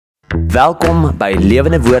Welkom by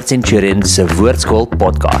Lewende Woord Centurion se Woordskool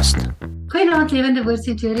podcast. Goeienaand Lewende Woord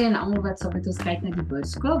Centurion en almal wat saam met ons kyk na die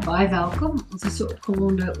Woordskool. Baie welkom. Ons is so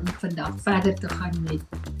opgewonde om vandag verder te gaan met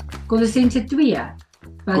Kolosensse 2.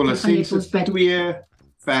 Kolosensse 2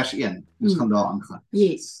 vers 1. Ons gaan daar aangaan.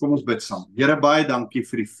 Yes. Kom ons bid saam. Here, baie dankie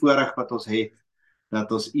vir die voorreg wat ons het,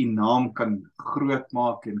 dat ons u naam kan groot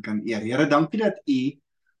maak en kan eer. Here, dankie dat u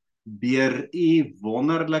deur u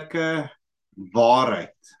wonderlike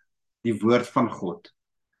waarheid, die woord van God,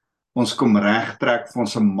 ons kom regtrek, vir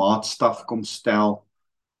ons 'n maatstaf kom stel,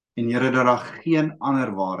 en Here, dat daar geen ander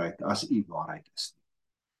waarheid as u waarheid is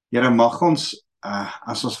nie. Here, mag ons,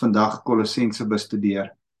 as ons vandag Kolosensse bestudeer,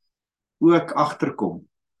 ook agterkom,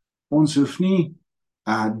 ons hoef nie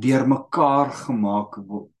deur mekaar gemaak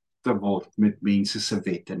te word met mense se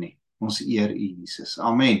wette nie. Ons eer u Jesus.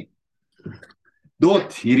 Amen.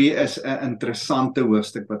 Hierdie is 'n interessante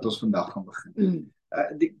hoofstuk wat ons vandag gaan begin.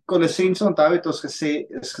 Die Kolosensse, onthou het ons gesê,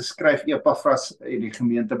 is geskryf Epafras in die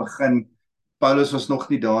gemeente begin. Paulus was nog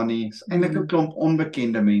nie daar nie. Is eintlik 'n klomp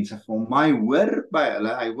onbekende mense vir hom, maar hy hoor by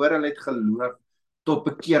hulle, hulle het geloof, tot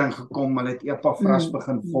bekering gekom, hulle het Epafras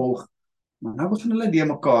begin volg, maar nou begin hulle deur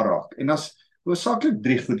mekaar raak. En as hoofsaaklik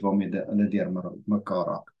 3 goed waarmee hulle deur mekaar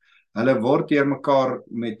raak. Hulle word deur mekaar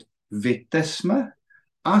met wettisme,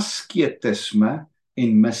 asketisme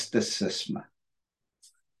en mistisisme.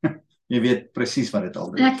 Jy weet presies wat dit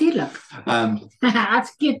al is. Natuurlik.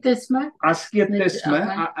 Asketisme.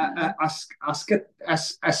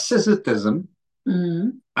 Asceticism,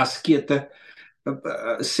 askete,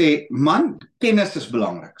 sê, man, kennis is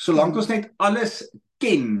belangrik. Solank ons net alles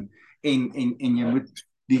ken, en jy moet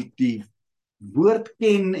die woord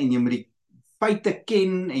ken, en jy moet die feite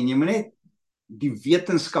ken, en jy moet net die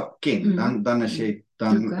wetenskap ken, dan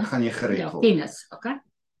gaan jy gered word. Kennis, okay.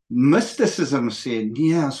 Mysticism sê,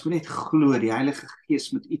 nee, ons moet net glo, die Heilige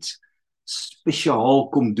Gees moet iets spesiaal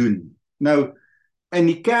kom doen. Nou, in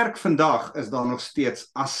die kerk vandag is daar nog steeds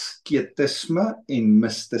asketisme en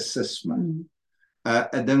mysticisme.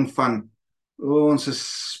 'n ding van, ons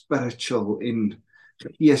is spiritual en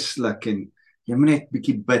geestelik, en jy moet net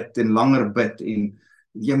bietjie bid en langer bid, en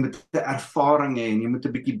jy moet 'n ervaring hê, en jy moet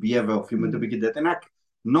 'n bietjie bewe, of jy moet 'n bietjie dit, en ek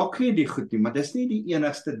nog nie die goed nie, maar dis nie die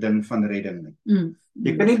enigste ding van redding nie.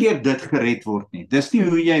 Jy kan nie deur dit gered word nie. Dis nie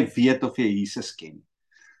hoe jy weet of jy Jesus ken.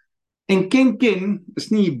 En ken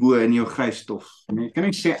is nie bo in jou grystof. Jy kan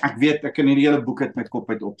nie sê, ek weet, ek kan hierdie hele boek uit my kop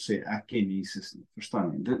uit opsê, ek ken Jesus nie.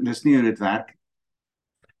 Verstaan jy? Dis nie hoe dit werk.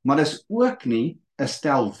 Maar dis ook nie 'n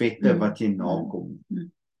stel wette wat jy nakom.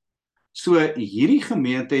 So hierdie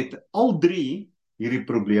gemeente het al 3 hierdie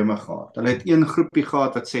probleme gehad. Hulle het een groepie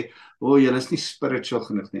gehad wat sê, julle is nie spiritual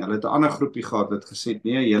genoeg nie. Hulle het 'n ander groepie gehad wat gesê het,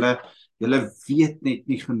 nee, julle weet net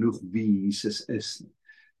nie genoeg wie Jesus is nie.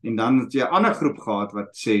 En dan het jy 'n ander groep gehad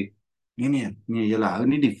wat sê, nee, julle hou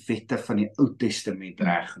nie die wette van die Ou Testament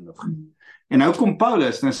reg genoeg nie. En nou kom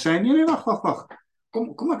Paulus en sê, nee, wag.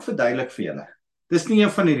 Kom ek verduidelik vir julle. Dis nie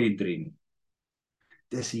een van hierdie 3 nie.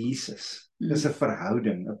 Dis Jesus. Dis 'n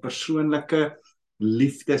verhouding, 'n persoonlike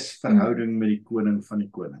liefdesverhouding met die koning van die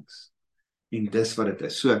konings. En dis wat dit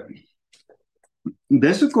is. So,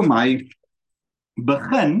 dis hoekom hy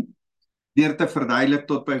begin deur te verduidelik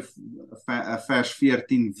tot by vers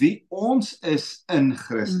 14, wie ons is in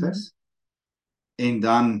Christus, en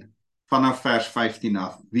dan vanaf vers 15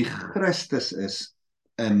 af, wie Christus is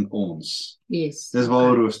in ons. Yes. Dis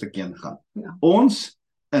waar hoofstuk 1 gaan. Ja. Ons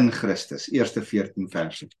in Christus, eerste 14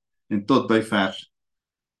 verse, en tot by vers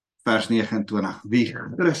 29, wie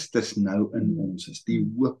Christus nou in ons is,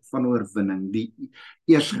 die hoop van oorwinning, die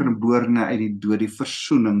eerstgeborene uit die dood, die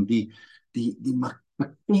versoening, die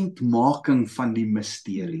bekendmaking van die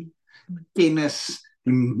misterie, kennis,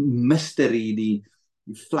 die mystery, die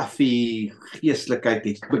fluffy geestelikheid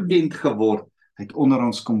het bekend geword, hy het onder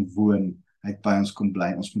ons kom woon, hy het by ons kom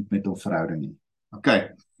bly, ons moet met hom verhouding hê. Okay.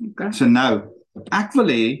 So nou, ek wil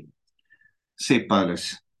hê, sê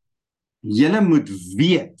Paulus, julle moet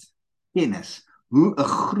weet, kennis, hoe 'n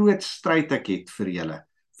groot stryd ek het vir julle,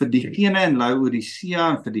 vir diegene in Laodicea,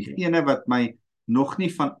 en vir diegene wat my nog nie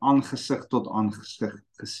van aangesig tot aangesig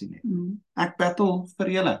gesien het. Ek battle vir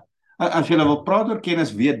julle. As julle wil praat oor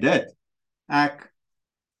kennis, weet dit, ek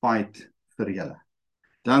fight vir julle.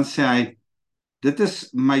 Dan sê hy, dit is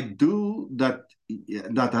my doel,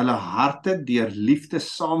 dat hulle harte deur liefde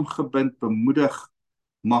saamgebind bemoedig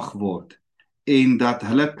mag word, en dat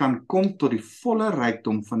hulle kan kom tot die volle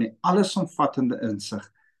rykdom van die allesomvattende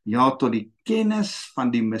insig, ja, tot die kennis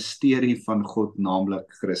van die misterie van God, naamlik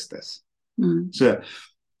Christus. So,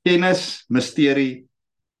 kennis, misterie,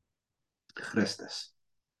 Christus.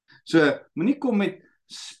 So, moenie kom met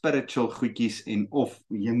spiritual goedjies en of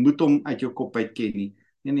jy moet hom uit jou kop uit ken nie.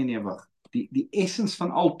 Nee, wag. Die essens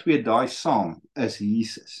van al twee daai saam is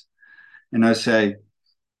Jesus. En nou sê hy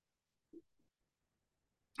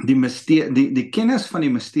die kennis van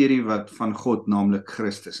die misterie wat van God, naamlik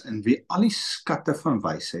Christus, in wie al die skatte van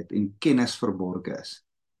wysheid en kennis verborge is.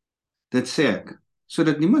 Dit sê ek,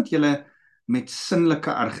 sodat niemand julle met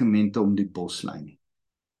sinnelike argumente om die bos lei nie.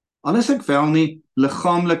 Al is ek wel nie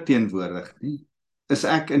liggaamlik teenwoordig nie, is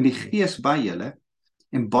ek in die gees by julle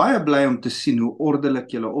en baie bly om te sien hoe ordelik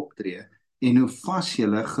julle optree en hoe vas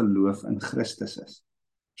julle geloof in Christus is.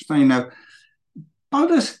 Verstaan jy nou?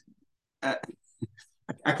 Paulus,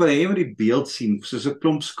 ek wil hê jy moet die beeld sien soos 'n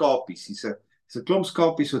klomp skapies. Dis 'n klomp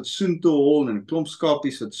skapies wat soontoe hol en 'n klomp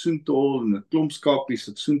skapies wat soontoe hol en 'n klomp skapies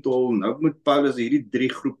wat soontoe hol. Nou moet Paulus hierdie 3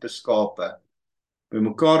 groepe skape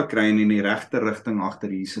bymekaar kry en in die regte rigting agter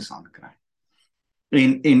Jesus aankry.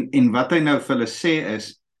 En wat hy nou vir hulle sê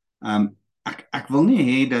is, ek wil nie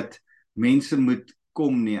hê dat mense moet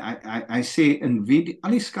kom nie. Hy sê in wie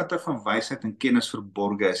al die skatte van wysheid en kennis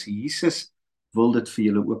verborge is. Jesus wil dit vir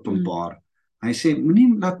julle openbaar. Hy sê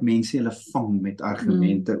moenie laat mense julle vang met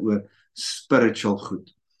argumente oor spiritual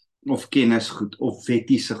goed of kennis goed of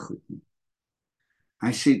wettiese goed nie.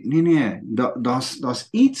 Hy sê nee, daar's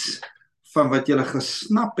iets van wat julle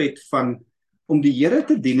gesnap het van om die Here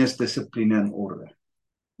te dien is dissipline en orde.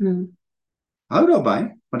 Hou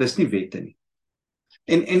daarby, maar dis nie wette nie.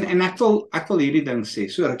 En ek wil hierdie ding sê,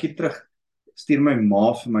 so rukkie terug stuur my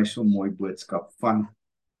ma vir my so 'n mooi boodskap van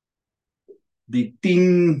die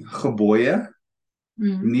 10 gebooie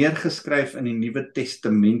neergeskryf in die Nuwe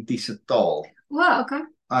Testamentiese taal. Okay.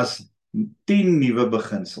 As 10 nuwe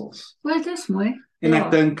beginsels. Dit is mooi. En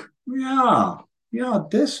ek dink, ja,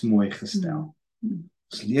 dis mooi gestel.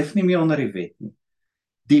 Ons leef nie meer onder die wet nie.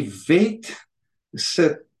 Die wet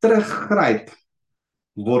se teruggryp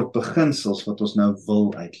word beginsels wat ons nou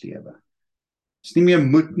wil uitlewe. Dis nie meer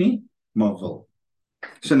moet nie, maar wil.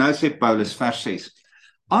 So nou sê Paulus vers 6.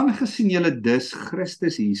 Aangesien julle dus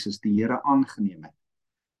Christus Jesus die Here aangeneem het,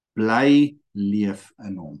 bly leef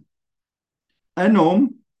in hom. In hom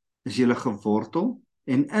is julle gewortel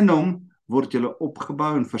en in hom word julle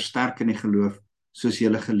opgebou en versterk in die geloof soos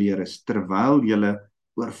julle geleer is, terwyl julle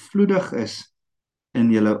oorvloedig is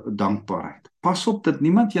in julle dankbaarheid. Pas op dat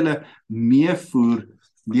niemand julle meevoer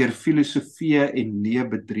deur filosofie en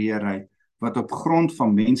leebedreerheid wat op grond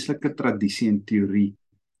van menslike tradisie en teorie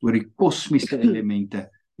oor die kosmiese elemente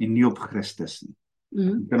en nie op Christus nie.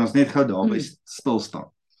 Kan ons net gou daarby stil staan.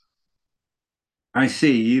 Hy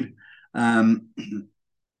sê hier,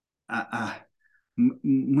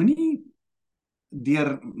 moenie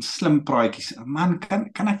deur slim praatjies, man,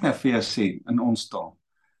 kan ek nou vir jou sê in ons taal,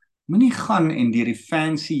 moenie gaan en deur die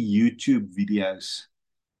fancy YouTube video's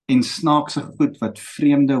en snaakse goed wat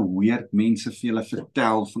vreemde weird mense vir julle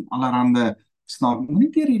vertel van allerhande snaaks,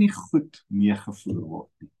 moenie deur hierdie goed meegevoer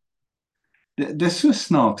word nie. Dis so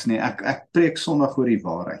snaaks nie, ek preek Sondag oor die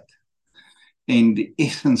waarheid en die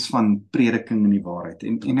essens van prediking in die waarheid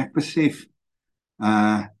en ek besef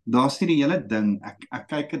daar's nie die hele ding, ek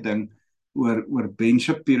kyk 'n ding oor Ben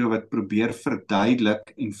Shapiro wat probeer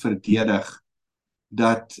verduidelik en verdedig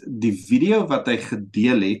dat die video wat hy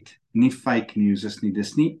gedeel het nie fake news is nie,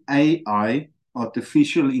 dis nie AI,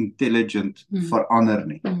 Artificial Intelligence verander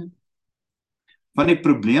nie. Want die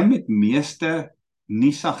probleem met meeste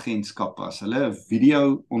nuusagentskappe as hulle 'n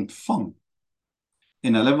video ontvang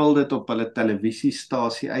en hulle wil dit op hulle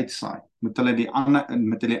televisiestasie uitsaai, moet hulle die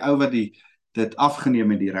ou wat dit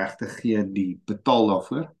afgeneem het die regte gee, die betaal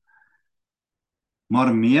daarvoor.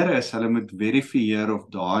 Maar meer is, hulle moet verifieer of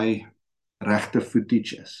daai regte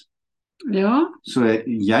footage is. Ja. So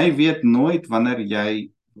jy weet nooit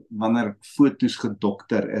wanneer foto's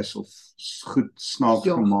gedokter is of goed snaaks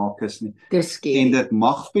gemaak is nie. En dit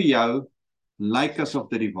mag vir jou lyk asof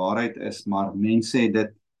dit die waarheid is, maar mense het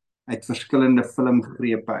dit uit verskillende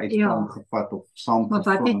filmgrepe uitgevat of saamgevat.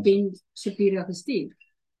 Maar wat het Ben Shapiro gestuur?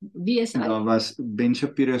 Wie is hy? Daar was Ben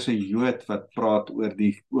Shapiro se Jood wat praat oor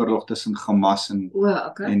die oorlog tussen Hamas en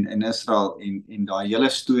Israel en daai hele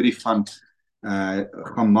storie van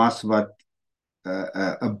Hamas wat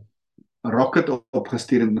 'n rocket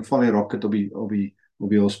opgestuur en val die rocket op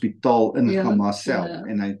die hospitaal in Hamas self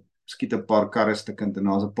en hy skiet 'n paar karre stukkend en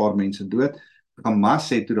daar's 'n paar mense dood. Hamas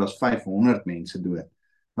sê toe daar's 500 mense dood.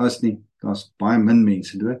 Daar's baie min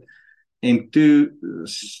mense dood. En toe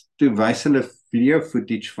wys hulle video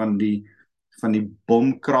footage van die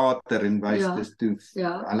bomkrater en wys dis toe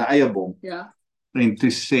hulle eie bom. En toe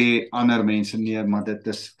sê ander mense nee, maar dit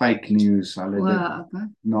is fake news. Hulle het dit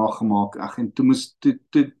nagemaak. Ag en toe moes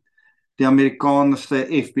toe die Amerikaanse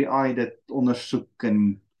FBI dit ondersoek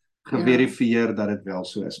en geverifieer dat dit wel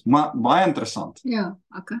so is. Maar baie interessant. Ja,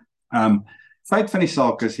 okay. Feit van die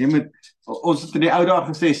saak is, ons het in die ou dae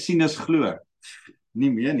gesê, sien is glo.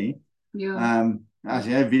 Nie meer nie. Ja. As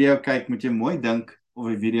jy 'n video kyk, moet jy mooi dink of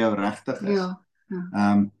die video regtig is. Ja.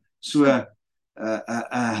 So,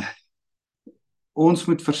 ons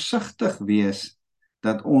moet versigtig wees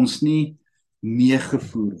dat ons nie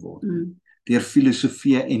meegevoer word deur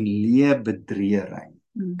filosofie en leebedreery.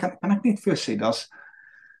 Kan ek net vir jou sê, daar's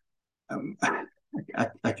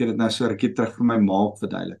ek het dit nou so 'n rukkie terug vir my ma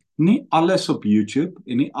verduidelik. Nie alles op YouTube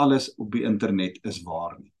en nie alles op die internet is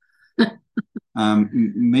waar nie.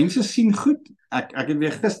 Mense sien goed. Ek het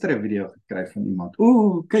weer gister 'n video gekry van iemand.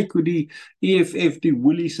 Kyk hoe die EFF die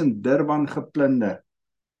woolies in Durban geplunder.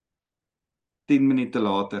 10 minute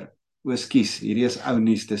later. Skus, hierdie is ou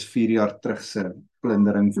nuus, dis 4 jaar terug se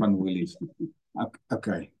plundering van woolies.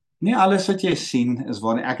 Okay. Nie alles wat jy sien is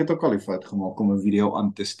waar nie. Ek het ook al die fout gemaak om 'n video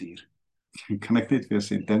aan te stuur. Kan ek net vir jou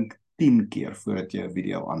sê, dink 10 keer voordat jy 'n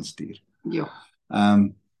video aanstuur. Ja.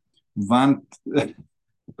 Want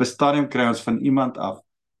op 'n stadium kry ons van iemand af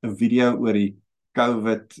 'n video oor die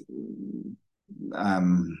COVID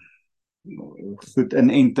goed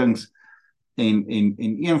inentings en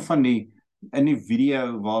een van die in die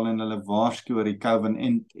video waarin hulle waarsku oor die COVID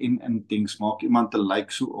inentings maak iemand 'n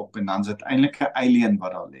like so op en dan is dit eintlik 'n alien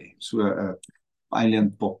wat daar lê. So 'n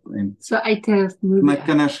alien pop en so uit 'n movie. My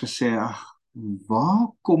kinders gesê,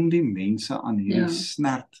 waar kom die mense aan hierdie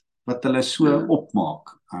snert wat hulle so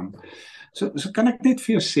opmaak? So kan ek net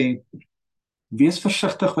vir jou sê, wees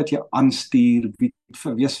versigtig wat jy aanstuur,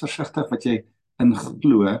 wees versigtig wat jy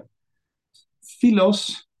inglo.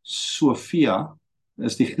 Philosophia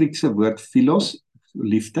is die Griekse woord philos,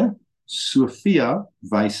 liefde, sophia,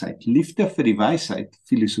 wysheid. Liefde vir die wysheid,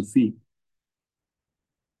 filosofie,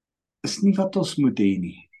 is nie wat ons moet hê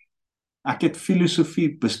nie. Ek het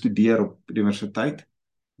filosofie bestudeer op die universiteit.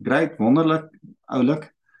 Great, wonderlik,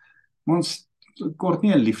 oulik. Maar ons kort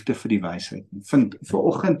nie 'n liefde vir die wysheid nie.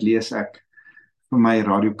 Vanoggend lees ek vir my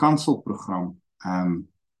radiokanselprogram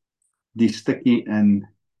die stukkie in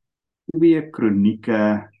 2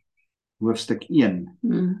 Kronieke hoofstuk 1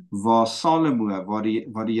 waar Salomo, waar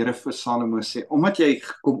die Here vir Salomo sê, omdat jy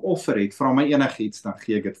kom offer het, vra my enigiets, dan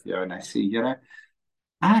gee ek dit vir jou. En hy sê, Here,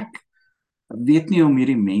 ek weet nie om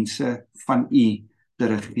hierdie mense van u te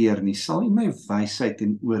regeer nie. Sal u my wysheid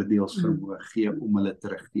en oordeelsvermoë gee om hulle te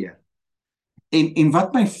regeer? En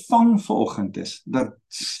wat my vang vanoggend is, dat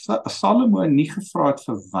Salomo nie gevra het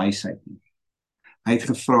vir wysheid nie. Hy het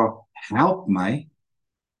gevra, help my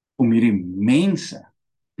om hierdie mense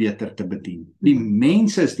beter te bedien. Die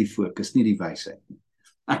mense is die fokus, nie die wysheid nie.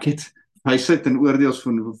 Ek het wysheid en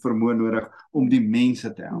oordeelsvermoë nodig om die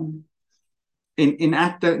mense te help. En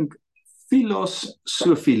ek dink,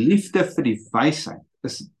 filosofie, liefde vir die wysheid,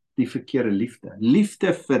 is die verkeerde liefde.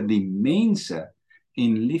 Liefde vir die mense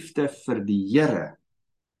en liefde vir die Here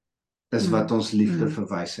is wat ons liefde vir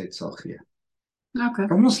wysheid sal gee. Okay.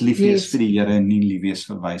 Kan ons lief wees vir die Here en nie lief wees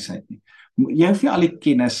vir wysheid nie. Jy hoef nie al die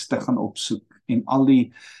kennis te gaan opsoek en al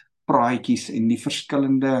die praatjies en die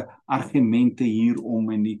verskillende argumente hierom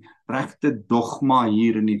en die regte dogma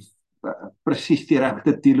hier en die presies die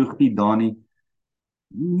regte teologie daar nie.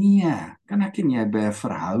 Nee, kan ek en jy by 'n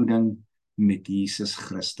verhouding met Jesus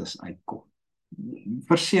Christus uitkom.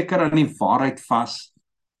 Verseker aan die waarheid vas,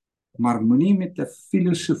 maar moenie met 'n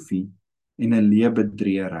filosofie en 'n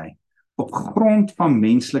leebedreery op grond van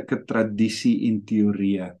menslike tradisie en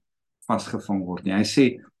teorieë vasgevang word nie. Hy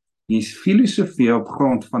sê, hier's filosofie op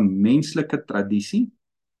grond van menslike tradisie.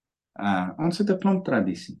 Ons het 'n klomp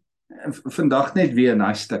tradisie. Vandag net weer in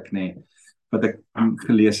daai stuk, wat ek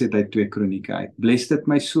gelees het uit 2 Kronieke uit. Bless dit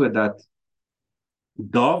my so dat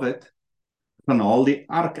Dawid gaan haal die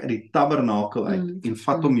ark uit die tabernakel uit en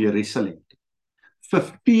vat hom Jerusalem.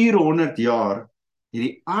 Vir 400 jaar het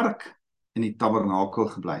die ark in die tabernakel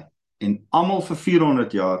gebly. En almal vir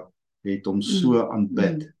 400 jaar het hom so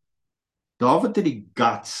aanbid. Dawid het die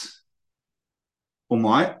guts om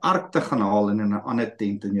hy ark te gaan haal en in 'n ander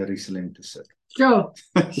tent in Jerusalem te sit. Ja.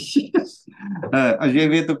 As jy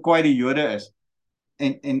weet hoe kwaai die Jode is.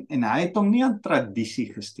 En hy het hom nie aan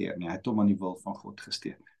tradisie gesteer nie, hy het hom aan die wil van God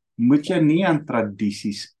gesteer. Moet jy nie aan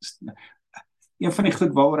tradisies. Een van die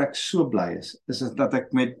goed waaroor ek so bly is dat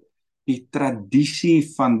ek met die tradisie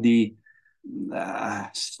van die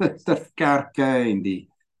Sisterkerke en die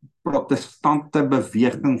protestante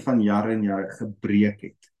beweging van jare en jare gebreek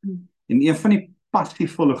het. En een van die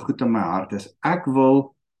passievolle goed in my hart is, ek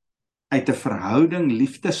wil uit 'n verhouding,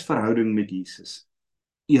 liefdesverhouding met Jesus,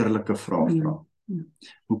 eerlike vrae vra.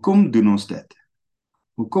 Hoekom doen ons dit?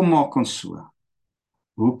 Hoekom maak ons so?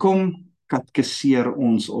 Hoekom katkiseer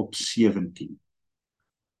ons op 17?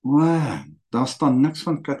 Daar staan niks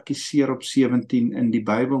van katkiseer op 17 in die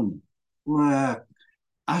Bybel nie.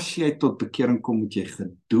 As jy tot bekering kom, moet jy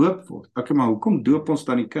gedoop word. Okay, maar hoekom doop ons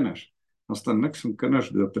dan die kinders? Daar staan niks van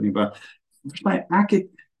kinders doop in die Bybel. Ek het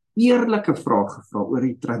eerlike vrae gevra oor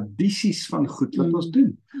die tradisies van goed wat ons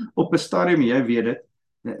doen. Op 'n stadium, jy weet dit,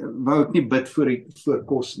 wou ek nie bid voor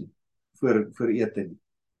kos nie, voor ete nie.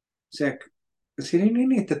 Sê ek, is hier nie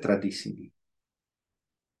net 'n tradisie nie.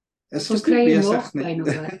 Is ons nie besig met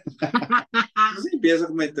ons nie besig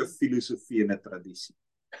met 'n filosofie en 'n tradisie.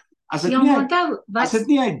 As dit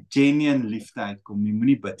nie uit genuine liefde uitkom nie,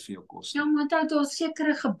 moenie bid vir jou kos nie. Ja, maar daar's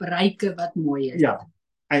sekere gebruike wat mooi is. Ja.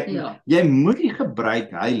 Jy moet die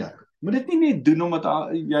gebruik heilig. Moet dit nie net doen omdat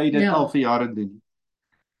jy dit al vir jare doen.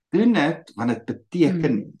 Doen dit want dit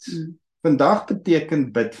beteken iets. Vandag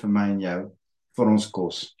beteken bid vir my en jou vir ons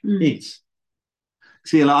kos. Iets. Ek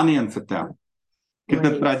sê julle aan een vertel. Ek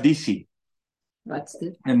het 'n tradisie. Wat's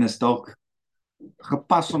dit? En is dalk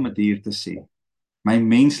gepas om dit hier te sê. My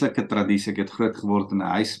menslike tradisie, ek het groot geword in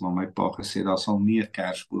 'n huis, maar my pa gesê, daar sal nie 'n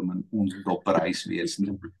kersboom in ons dopperhuis wees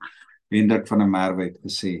nie. Hendrik van der Merwe het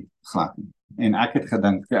gesê, glad nie. En ek het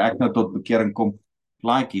gedink, ek nou tot bekering kom,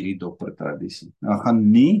 like hierdie dopper tradisie. Nou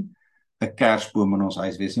gaan nie 'n kersboom in ons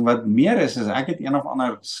huis wees nie. Wat meer is ek het een of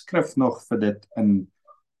ander skrif nog vir dit in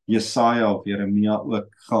Jesaja of Jeremia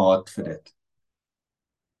ook gehad vir dit.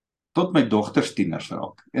 Tot my dogters tieners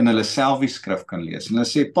raak, en hulle self die skrif kan lees. En hulle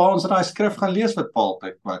sê, pa, ons daai skrif gaan lees wat pa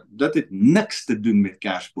altyd, maar dit het niks te doen met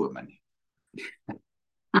kersbome nie.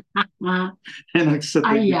 En ek sit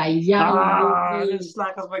dit is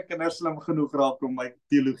sleg as my kinders slim genoeg raak om my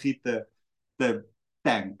teologie te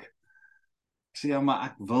tank. Ek sê, ja, maar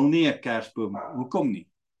ek wil nie 'n kersboom. Hoekom nie?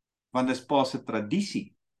 Want dis pa se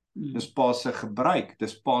tradisie. Dis pa se gebruik,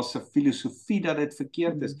 dis pa se filosofie dat dit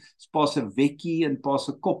verkeerd is, dis pa se wekkie en pa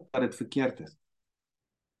se kop dat dit verkeerd is.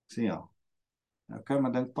 Sê ja. Okay,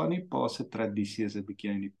 maar dink pa nie pa se tradisie is 'n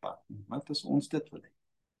bietjie in die pad nie. Wat as ons dit wil hê?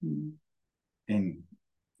 En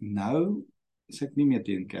nou is ek nie meer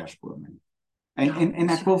teen kersbome nie. En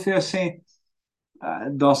ek wil vir jou sê,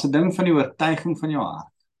 daar's 'n ding van die oortuiging van jou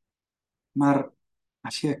hart. Maar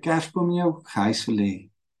as jy 'n kersboom in jou huis wil hê,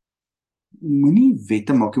 moenie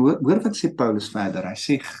wette maak. Hoor wat sê Paulus verder. Hy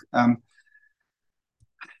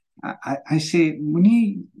sê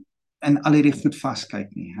moenie in al hierdie goed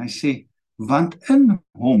vaskyk nie. Hy sê, want in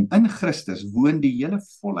hom, in Christus, woon die hele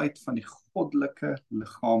volheid van die goddelike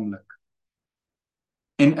liggaamlik.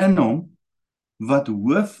 En in hom, wat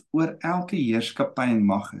hoof oor elke heerskappy en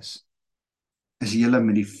mag is julle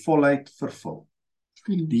met die volheid vervul.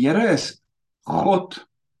 Die Here is God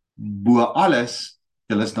bo alles,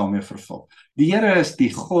 julle is daarmee vervul. Die Here is die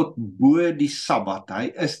God bo die Sabbat.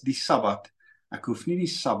 Hy is die Sabbat. Ek hoef nie die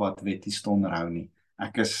Sabbatwetjies te onderhou nie.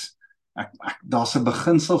 Daar's 'n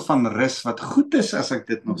beginsel van rus wat goed is as ek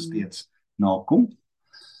dit nog steeds nakom.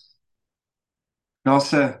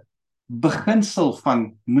 Daar's 'n beginsel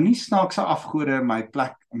van moenie snaakse afgode in my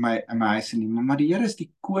plek in my huis nie, maar die Here is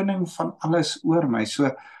die koning van alles oor my.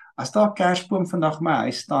 So as daar 'n kersboom vandag in my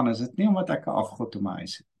huis staan, is dit nie omdat ek 'n afgod in my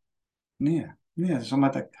huis het. Nee, dis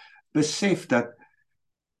omdat ek besef dat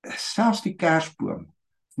selfs die kersboom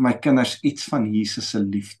vir my kinders iets van Jesus se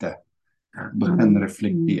liefde begin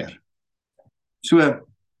reflekteer. So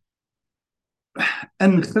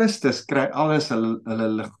in Christus kry alles hulle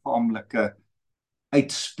liggaamlike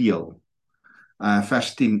uitspeel.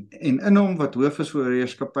 Vers 10, en in hom wat hoof is oor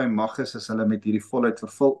heerskappy mag is hulle met hierdie volheid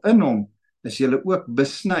vervul. In hom is julle ook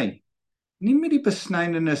besny. Nie met die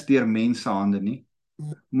besnydenis deur mensehande nie,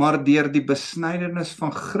 maar deur die besnydenis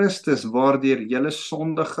van Christus, waardeur julle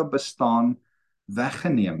sondige bestaan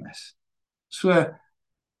weggeneem is. So,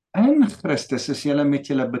 in Christus is julle met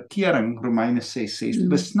julle bekering, Romeine 6:6,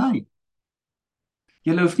 besny.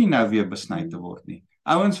 Julle hoef nie nou weer besny te word nie.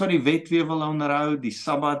 Ouens wat die wet weer wil onderhou, die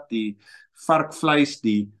Sabbat, die varkvleis,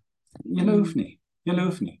 julle hoef nie.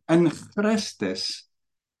 In Christus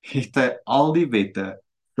het hy al die wette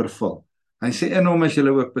vervul. Hy sê in hom is julle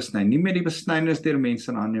ook besny, nie met die besnydenis deur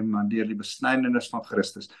mense aanneem, maar deur die besnydenis van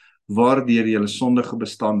Christus, waardeur julle sondige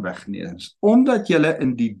bestaan weggeneem is. Omdat julle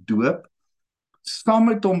in die doop saam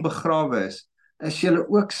met hom begrawe is julle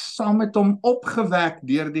ook saam met hom opgewek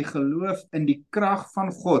deur die geloof in die krag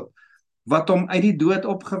van God, wat hom uit die dood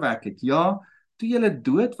opgewek het. Ja, toe julle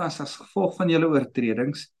dood was as gevolg van julle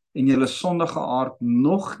oortredings en julle sondige aard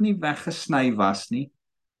nog nie weggesny was nie,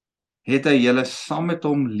 het hy julle saam met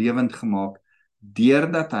hom lewend gemaak,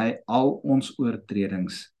 deurdat hy al ons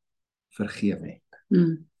oortredings vergewe het.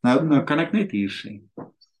 Nou kan ek net hier sê,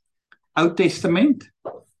 Ou Testament,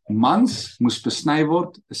 mans moes besny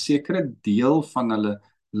word, 'n sekere deel van hulle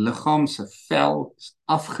liggaam se vel is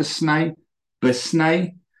afgesny,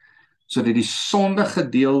 besny, sodat die sondige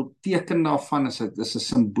deel teken daarvan is 'n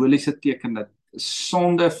simboliese teken dat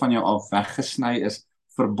sonde van jou af weggesny is,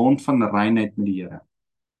 verbond van reinheid met die Here.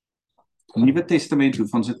 Nuwe Testament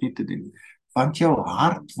hoef ons dit nie te doen, want jou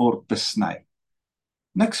hart word besny.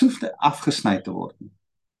 Niks hoef afgesny te word nie.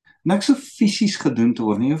 Niks hoef fisies gedoen te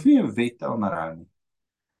word nie, jy hoef nie 'n wet te onderhou nie.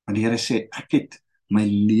 Want die Here sê, ek het my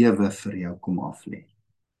lewe vir jou kom aflê.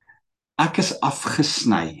 Ek is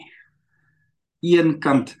afgesny. Een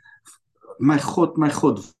kant, my God,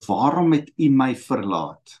 waarom het U my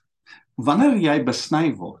verlaat? Wanneer jy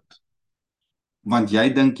besny word, want jy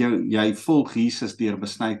dink jy volg Jesus deur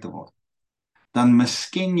besny te word, dan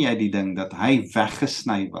misken jy die ding dat hy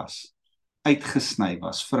weggesny was, uitgesny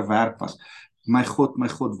was, verwerp was. My God,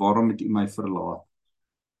 waarom het U my verlaat?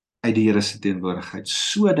 Uit die Here se teenwoordigheid,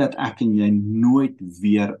 sodat ek en jy nooit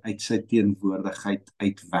weer uit sy teenwoordigheid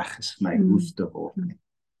uit weggesny hoef te word nie.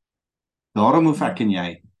 Daarom hoef ek en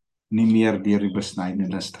jy nie meer deur die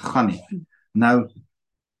besnydenis te gaan nie. Nou,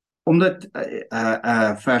 omdat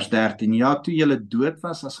vers 13, ja, toe julle dood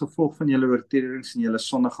was as gevolg van julle oortredings en julle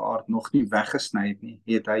sondige aard nog nie weggesny het nie,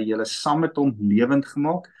 het hy julle saam met hom lewend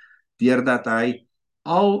gemaak, deurdat hy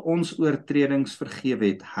al ons oortredings vergewe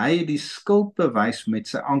het. Hy het die skuldbewys met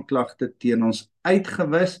sy aanklagte teen ons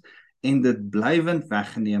uitgewis en dit blywend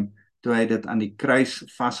weggeneem toe hy dit aan die kruis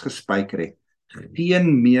vasgespijker het.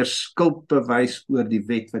 Geen meer skuldbewys oor die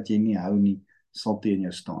wet wat jy nie hou nie, sal teen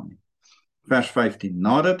jou staan nie. Vers 15,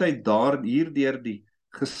 nadat hy hierdeur die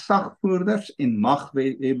gesagvoerders en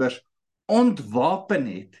maghebbers ontwapen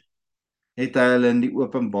het, het hy hulle in die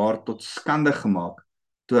openbaar tot skande gemaak,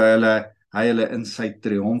 toe hy hulle in sy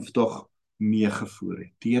triomftog meegevoer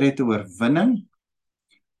het. Die Here het 'n oorwinning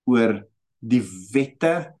oor die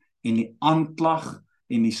wette en die aanklag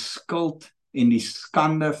en die skuld en die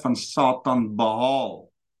skande van Satan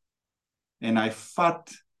behaal. En hy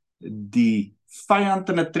vat die vyand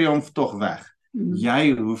in 'n triomftog weg.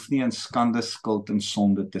 Jy hoef nie in skande, skuld en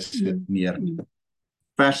sonde te sit meer.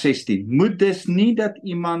 Vers 16, moet dus nie dat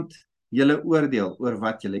iemand julle oordeel oor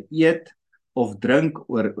wat julle eet of drink,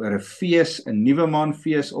 oor 'n fees, 'n nuwe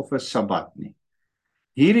maanfees of 'n Sabbat nie.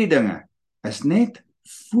 Hierdie dinge is net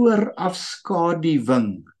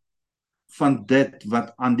voorafskaduwing van dit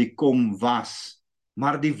wat aan die kom was,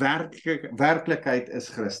 maar die werklikheid is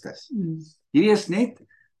Christus. Hierdie is net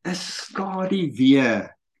 'n skaduwee.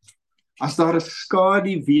 As daar 'n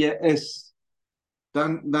skaduwee is,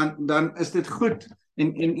 dan is dit goed.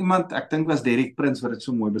 En iemand, ek dink was Derek Prins wat dit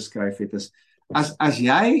so mooi beskryf het, is as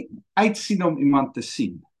jy uitsien om iemand te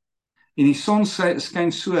sien en die son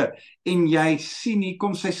skyn so en jy sien hier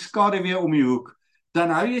kom sy skaduwee om die hoek, dan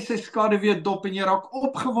hou jy sy skaduwee dop en jy raak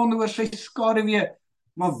opgewonde oor sy skaduwee,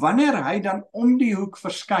 maar wanneer hy dan om die hoek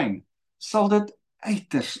verskyn, sal dit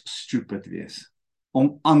uiters stupid wees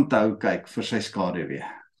om aan te hou kyk vir sy skaduwee.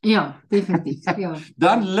 Ja, definitief, ja.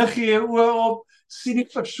 Dan lig jy jou oë op, sien die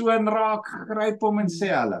persoon raak, gryp hom en sê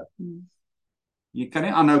hallo. Jy kan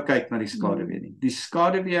nie aanhou kyk na die skaduwee nie. Die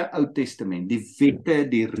skaduwee Ou Testament, die wette,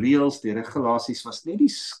 die reëls, die regulasies was net die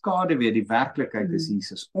skaduwee, die werklikheid is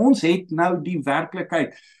Jesus. Ons het nou die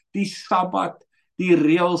werklikheid, die Sabbat, die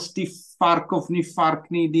reëls, die vark of nie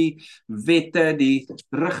vark nie, die wette, die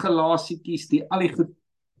regulasietjies, die al die goed.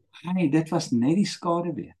 Nee, dit was net die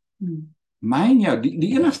skaduwee. My en jou,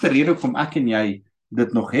 die enigste rede hoekom ek en jy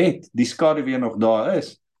dit nog het, die skaduwee nog daar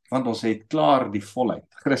is, want ons het klaar die volheid,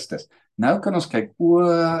 Christus. Nou kan ons kyk,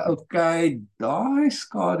 okay, daai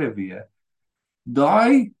skaduwee,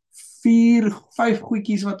 daai 4, 5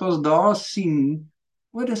 goedjies wat ons daar sien,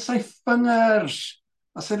 dis sy vingers.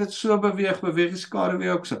 As hy dit so beweeg die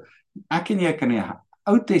skaduwee ook so. Ek en jy kan die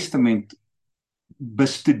Ou Testament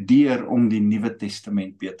bestudeer om die Nuwe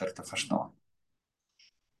Testament beter te verstaan.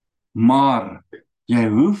 Maar jy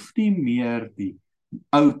hoef nie meer die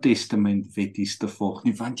Ou Testament wetties te volg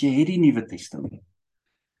nie, want jy het die Nuwe Testament.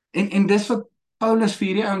 En dis wat Paulus vir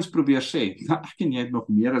hierdie ouens probeer sê. Nou, ek en jy het nog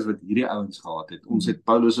meer as wat hierdie ouens gehad het. Ons het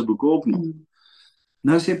Paulus se boeke ook nog.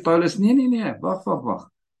 Nou sê Paulus, nee, wag.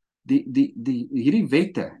 Hierdie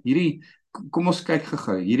wette, kom ons kyk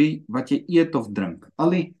gou, hierdie wat jy eet of drink, al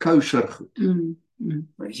die kosher goed.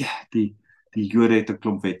 Ja, die Jode het 'n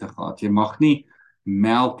klomp wette gehad. Jy mag nie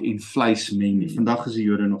melk en vleis meng nie. Vandag is die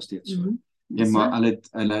Jode nog steeds so. Maar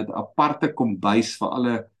hulle het aparte kombuis vir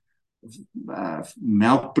alle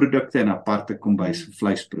melkprodukte en aparte kombuis vir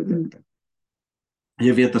vleisprodukte.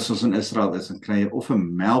 Jy weet, as ons in Israel is, dan kry jy of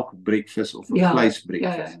 'n melkbreakfast of 'n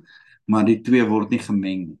vleisbreakfast. Maar die twee word nie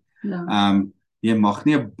gemeng nie. jy mag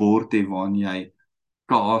nie 'n bord hê waarin jy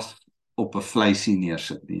kaas op 'n vleisie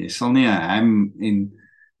neersit nie. Jy sal nie 'n ham en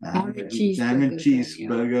ham and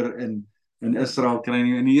cheeseburger in Israel kry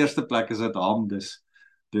nie. In die eerste plek is dit ham, dis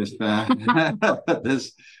dis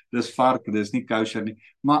vark, dis nie kosher nie.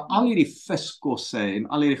 Maar al hierdie viskosse en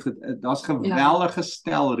al hierdie goed, daar's geweldige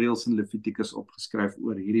stel reëls in Levitikus opgeskryf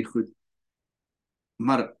oor hierdie goed.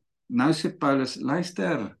 Maar nou sê Paulus,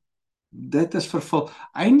 luister, dit is vervul.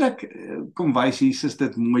 Eintlik kom wys Jesus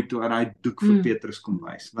dit mooi toe en hy doek vir Petrus kom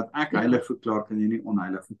wys. Wat ek heilig verklaar, kan jy nie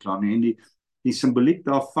onheilig verklaar nie. En die simboliek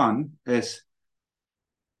daarvan is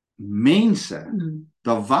mense,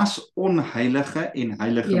 daar was onheilige en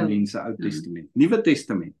heilige mense Ou Testament. Nuwe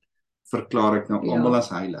Testament verklaar ek nou almal as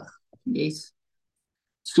heilig. Yes.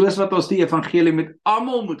 Soos wat ons die evangelie met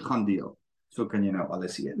almal moet gaan deel, so kan jy nou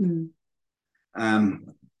alles eet.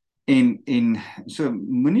 En so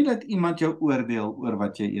moenie dat iemand jou oordeel oor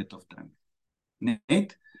wat jy eet of drink.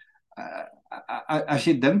 Net as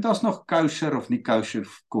jy dink daar's nog kosher of nie kosher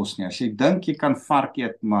kos nie. As jy dink jy kan vark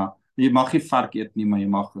eet, maar jy mag nie vark eet nie, maar jy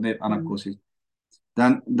mag net ander kos eet.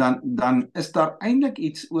 Dan is daar eintlik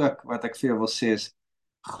iets ook wat ek vir jou wil sê is,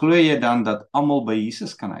 glo jy dan dat almal by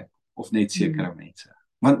Jesus kan uitkom of net sekere mense?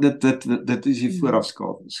 Want dit is die vooraf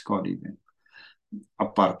skadu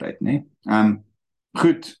apartheid, né?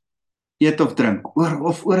 Goed, eet of drink,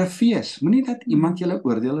 oor 'n fees. Moenie dat iemand julle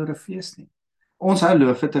oordeel oor 'n fees nie. Ons hou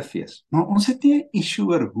Loofhuttenfees 'n fees, maar ons het nie 'n issue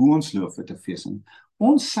oor hoe ons Loofhuttenfees 'n fees nie.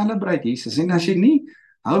 Ons celebrate Jesus, en as jy nie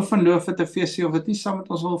hou van Loofhuttenfees 'n fees of dit nie saam met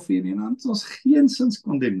ons wil vier nie, dan het ons geen sins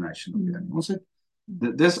condemnation op jou nie. Ons het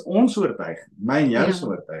dis ons oortuiging, my en jou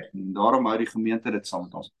oortuiging, en daarom hou die gemeente dit saam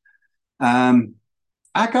met ons.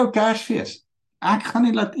 Ek hou Kersfees. Ek gaan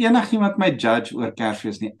nie laat enigiemand my judge oor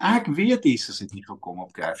Kersfees nie. Ek weet Jesus het nie gekom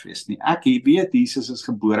op Kersfees nie. Ek weet Jesus is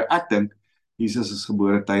gebore. Ek dink Jesus is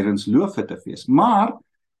gebore tydens Loofhuttenfees. Maar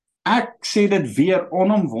ek sê dit weer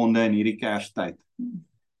onomwonde in hierdie Kerstyd.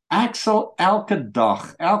 Ek sal elke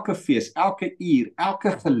dag, elke fees, elke uur,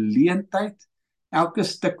 elke geleentheid, elke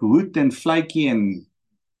stuk hoed en vletjie en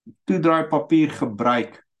toedraai papier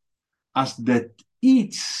gebruik as dit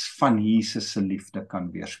iets van Jesus se liefde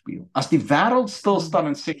kan weerspieël. As die wêreld stil staan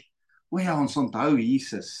en sê, o ja, ons onthou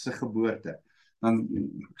Jesus se geboorte, dan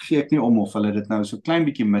gee ek nie om of hulle dit nou so klein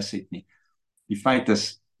bietjie mis het nie. Die feit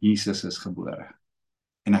is, Jesus is gebore.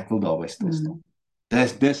 En ek wil daarby stil staan.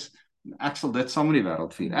 Ek sal dit saam met die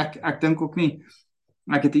wêreld vier. Ek dink ook nie,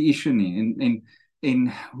 ek het 'n issue nie.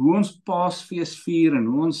 En hoe ons Paasfees vier en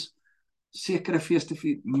hoe ons sekere feeste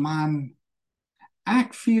vier, man,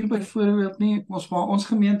 ek vier byvoorbeeld nie, ons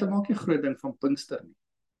gemeente maak nie groot ding van Pinkster nie.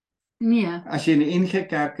 Nee. As jy in die NG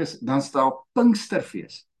Kerk is, dan staan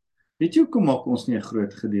Pinksterfees. Weet jy hoekom maak ons nie 'n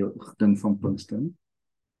groot ding van Pinkster nie?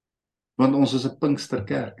 Want ons is 'n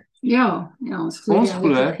Pinksterkerk. Ja, ons glo die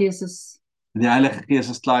Heilige Gees is die Heilige Gees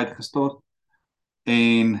is klaar uitgestort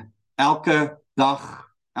en elke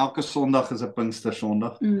Sondag is 'n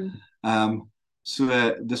Pinkstersondag. So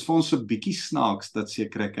dis vir ons so bietjie snaaks dat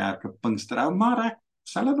sekere kerke Pinkster hou, maar ek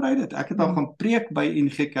celebrate dit. Ek het al gaan preek by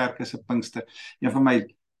NG Kerk as 'n Pinkster. Een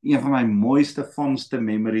van my mooiste, fondste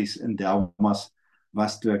memories in Delmas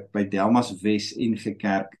was toe ek by Delmas Wes NG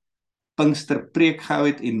Kerk Pinkster preek gehou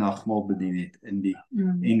het en nagmaal bedien het in die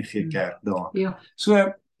NG Kerk daar. Ja.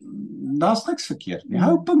 So daar's niks verkeerd nie.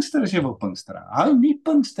 Hou Pinkster as jy wil Pinkster hou. Hou nie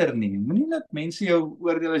Pinkster nie. Moenie dat mense jou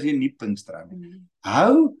oordeel as jy nie Pinkster hou nie.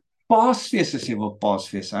 Hou Paasfees as jy wil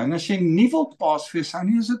Paasfees hou. En as jy nie wil Paasfees hou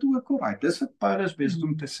nie, is dit ook alright. Dis wat Paulus besig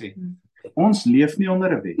om te sê. Ons leef nie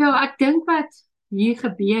onder 'n wet. Ja, ek dink wat hier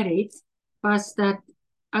gebeur het, was dat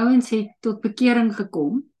ouens het tot bekering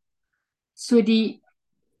gekom. So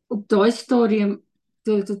op daai stadium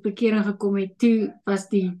toe tot bekering gekom het, toe was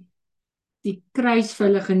die kruis vir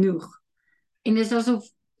hulle genoeg. En dis asof,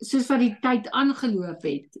 soos wat die tyd aangeloop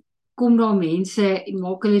het, kom daar mense en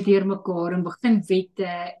maak hulle deurmekaar en begin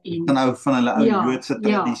wette en van hulle ou Joodse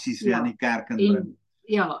tradisies weer in die kerk inbring.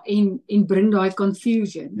 En bring daai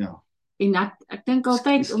confusion. Ja. En ek dink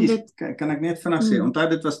altyd om dit kan ek net vinnig sê, onthou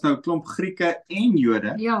dit was nou 'n klomp Grieke en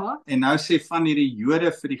Jode. Ja. En nou sê van hierdie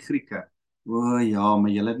Jode vir die Grieke, o ja, maar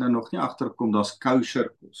julle het nou nog nie agtergekom daar's kosher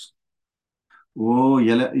kos. O,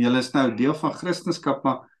 julle is nou deel van Christendom,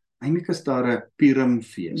 maar eintlik is daar 'n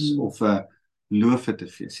Purimfees of 'n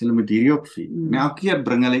Loofhuttenfees. Julle moet hierdie ook vier. En elke keer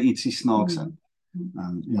bring hulle ietsie snaaks in.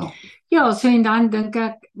 Ja, so en dan dink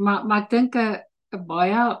ek, maar ek dink 'n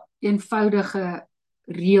baie eenvoudige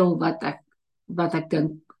reël wat ek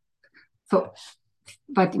dink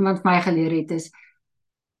wat iemand my geleer het is,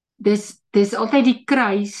 dis altyd die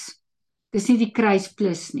kruis, dis nie die kruis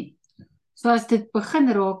plus nie. So as dit begin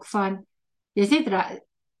raak van, dis net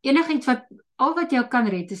enigiets wat al wat jou kan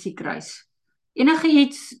red is die kruis. Enige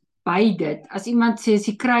iets by dit, as iemand sê is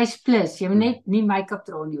die kruis plus, jy moet net nie make-up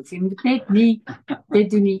dra nie, of jy moet net nie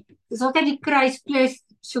dit doen nie. Dis altyd die kruis plus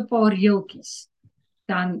so 'n paar reeltjies.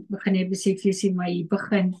 Dan begin jy besef jy sien maar hier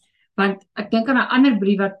begin, want ek dink aan 'n ander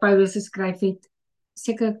brief wat Paulus geskryf het,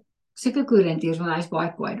 seker Korintiërs, want hy's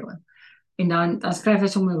baie kwaai daarin. En dan skryf hy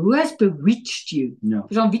sommer, who has bewitched you? Ja.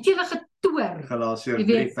 Dus dan weet jy hulle getoer. Galasiërs Jy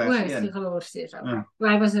 3 weet, vers is 1. die Galasiërs. Ja.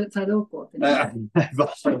 Hy was sy heel kwaad. Hy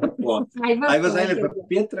was kwaad. Hy was eintlik vir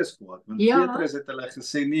Petrus kwaad, want Ja. Petrus het hulle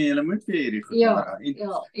gesê nee, julle moet vir hierdie goed Ja,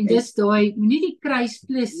 maar. en dis daai, moenie die kruis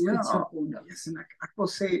plus Ja, iets verkondig. yes, en ek wil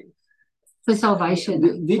sê, Vir salvation.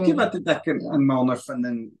 weet jy wat het ek in my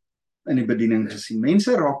ondervinding in die bediening gesien?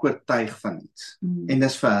 Mense raak oortuig van iets. En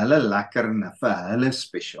dis vir hulle lekker en vir hulle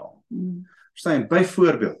spesiaal. Verstaan,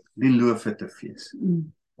 byvoorbeeld, die Loofhuttefees.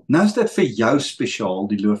 Nou is dit vir jou spesiaal,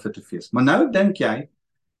 die Loofhuttefees. Maar nou dink jy,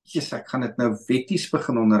 Jesus, ek gaan dit nou wetties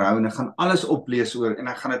begin onderhou en ek gaan alles oplees oor en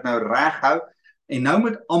ek gaan dit nou reghou en nou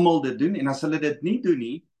moet almal dit doen en as hulle dit nie doen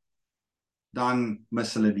nie, dan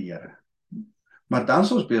mis hulle die Here. Maar dan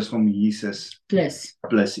is ons besig om Jesus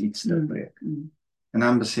plus iets te breek. En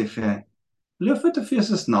dan besef jy, Loofhuttefees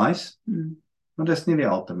is nice, maar dis nie die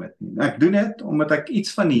ultimate nie. Ek doen dit omdat ek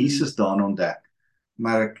iets van Jesus daarin ontdek,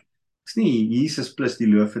 maar ek is nie Jesus plus die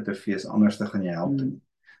Loofhuttefees, anders te gaan jy help nie.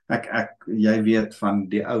 Jy weet van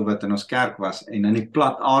die ou wat in ons kerk was en in die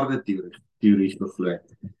plat aarde teorie geglo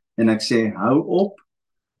het. En ek sê, hou op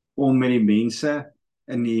om met die mense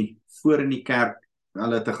voor in die kerk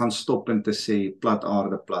hulle te gaan stop en te sê plat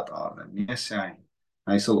aarde. Nee, sê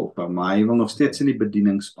hy sal ophou, maar hy wil nog steeds in die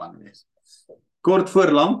bedieningsspan wees. Kort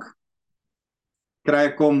voor lank kry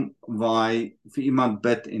ek hom waar hy vir iemand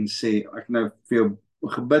bid en sê, ek nou vir jou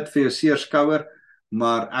gebid vir jou seer skouer,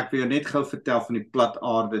 maar ek wil jou net gou vertel van die plat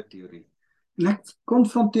aarde teorie. En ek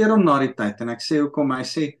konfronteer hom na die tyd en ek sê hoekom, hy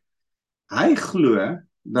sê, hy glo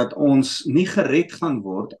dat ons nie gered gaan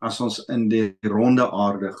word as ons in die ronde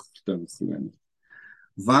aarde ding glo nie.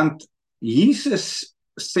 Want Jesus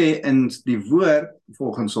sê in die woord,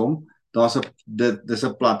 volgens hom, dis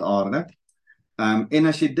 'n plat aarde. En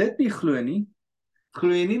as jy dit nie glo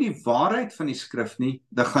jy nie die waarheid van die skrif nie,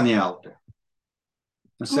 dan gaan jy hel toe.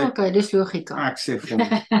 Okay, dis logika. Ek sê vir hom,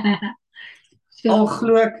 al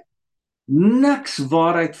glo ek niks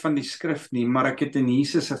waarheid van die skrif nie, maar ek het in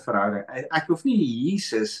Jesus 'n verhouding. Ek hoef nie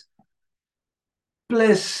Jesus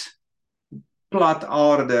plus plat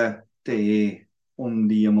aarde te hê om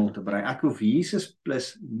die hemel te bereik. Ek hoef Jesus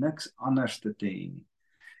plus niks anders te hê nie.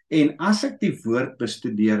 En as ek die woord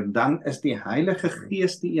bestudeer, dan is die Heilige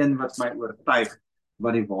Gees die een wat my oortuig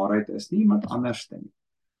wat die waarheid is, nie iemand anders nie.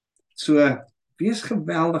 So, wees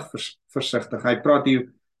geweldig versigtig. Hy praat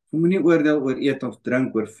hier, jy moenie oordeel oor eet of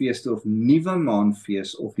drink, oor feeste of nuwe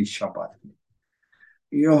maanfees of die Sabbat nie.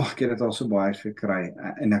 Ja, ek het dit al so baie gekry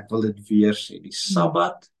en ek wil dit weer sê. Die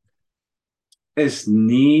Sabbat is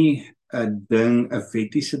nie 'n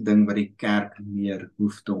wettiese ding wat die kerk meer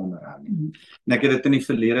hoef te onderhou nie. En ek het dit in die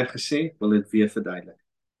verlede gesê, ek wil dit weer verduidelik.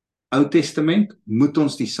 Ou Testament moet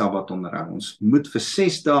ons die Sabbat onderhou. Ons moet vir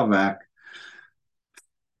 6 dae werk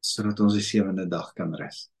sodat ons die 7de dag kan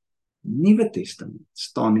rus. Nuwe Testament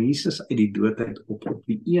staan Jesus uit die doodheid op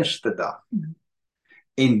die eerste dag.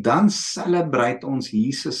 En dan celebrate ons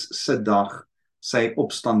Jesus se dag, sy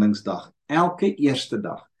opstandingsdag, elke eerste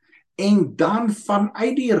dag. En dan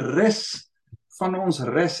vanuit die rus van ons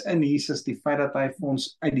rus in Jesus, die feit dat hy vir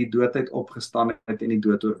ons uit die doodheid opgestaan het en die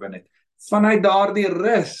dood oorwin het, vanuit daardie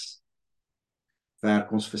rus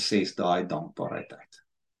werk ons vir 6 dae dankbaarheid uit.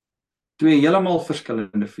 2 heeltemal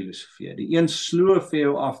verskillende filosofieë. Die een sloof vir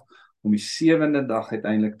jou af om die 7de dag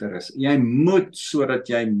uiteindelik te rus. Jy moet sodat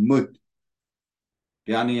jy moet.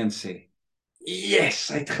 Die ander een sê, yes,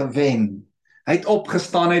 hy het gewen. Hy het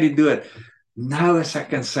opgestaan uit die dood. Nou is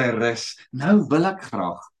ek in sy rus. Nou wil ek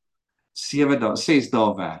graag 6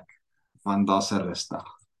 dae werk, want daar's 'n rusdag.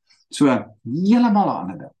 So, heeltemal 'n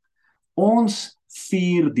ander ding. Ons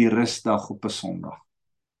vier die rusdag op 'n Sondag.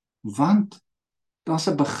 Want daar's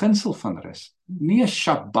 'n beginsel van rus. Nie 'n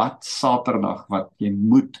Sabbat Saterdag wat jy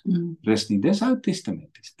moet rus nie. Dis Ou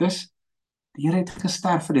Testamenties. Dis die Here het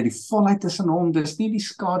gesterf vir dit. Die volheid is in hom. Dis nie die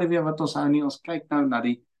skaduwee wat ons hou nie. Ons kyk nou na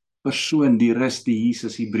die persoon, die rus, die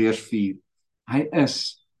Jesus, Hebreërs 4. Hy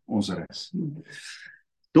is ons rus.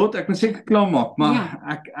 Tot ek moet seker klaar maak, maar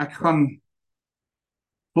ek gaan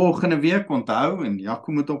volgende week onthou, en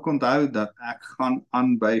Jaco moet ook onthou, dat ek gaan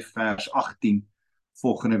aan by vers 18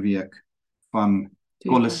 volgende week van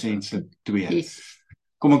Kolosensse 2. Yes.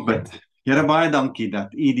 Kom ek bid. Here, baie dankie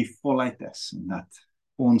dat U die volheid is, en dat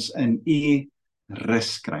ons in U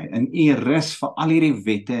rus kry. In U rus vir al hierdie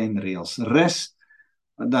wette en reëls. Rus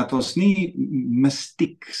dat ons nie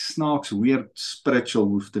mystiek, snaaks, weird, spiritual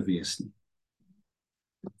hoef te wees nie.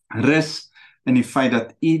 Rus in die feit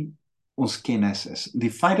dat U ons kennis is.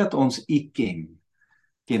 Die feit dat ons U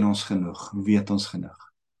ken ons genoeg, weet ons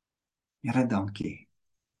genoeg. Here, dankie.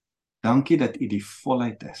 Dankie dat U die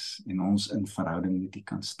volheid is en ons in verhouding met U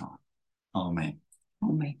kan staan. Amen.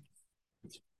 Amen.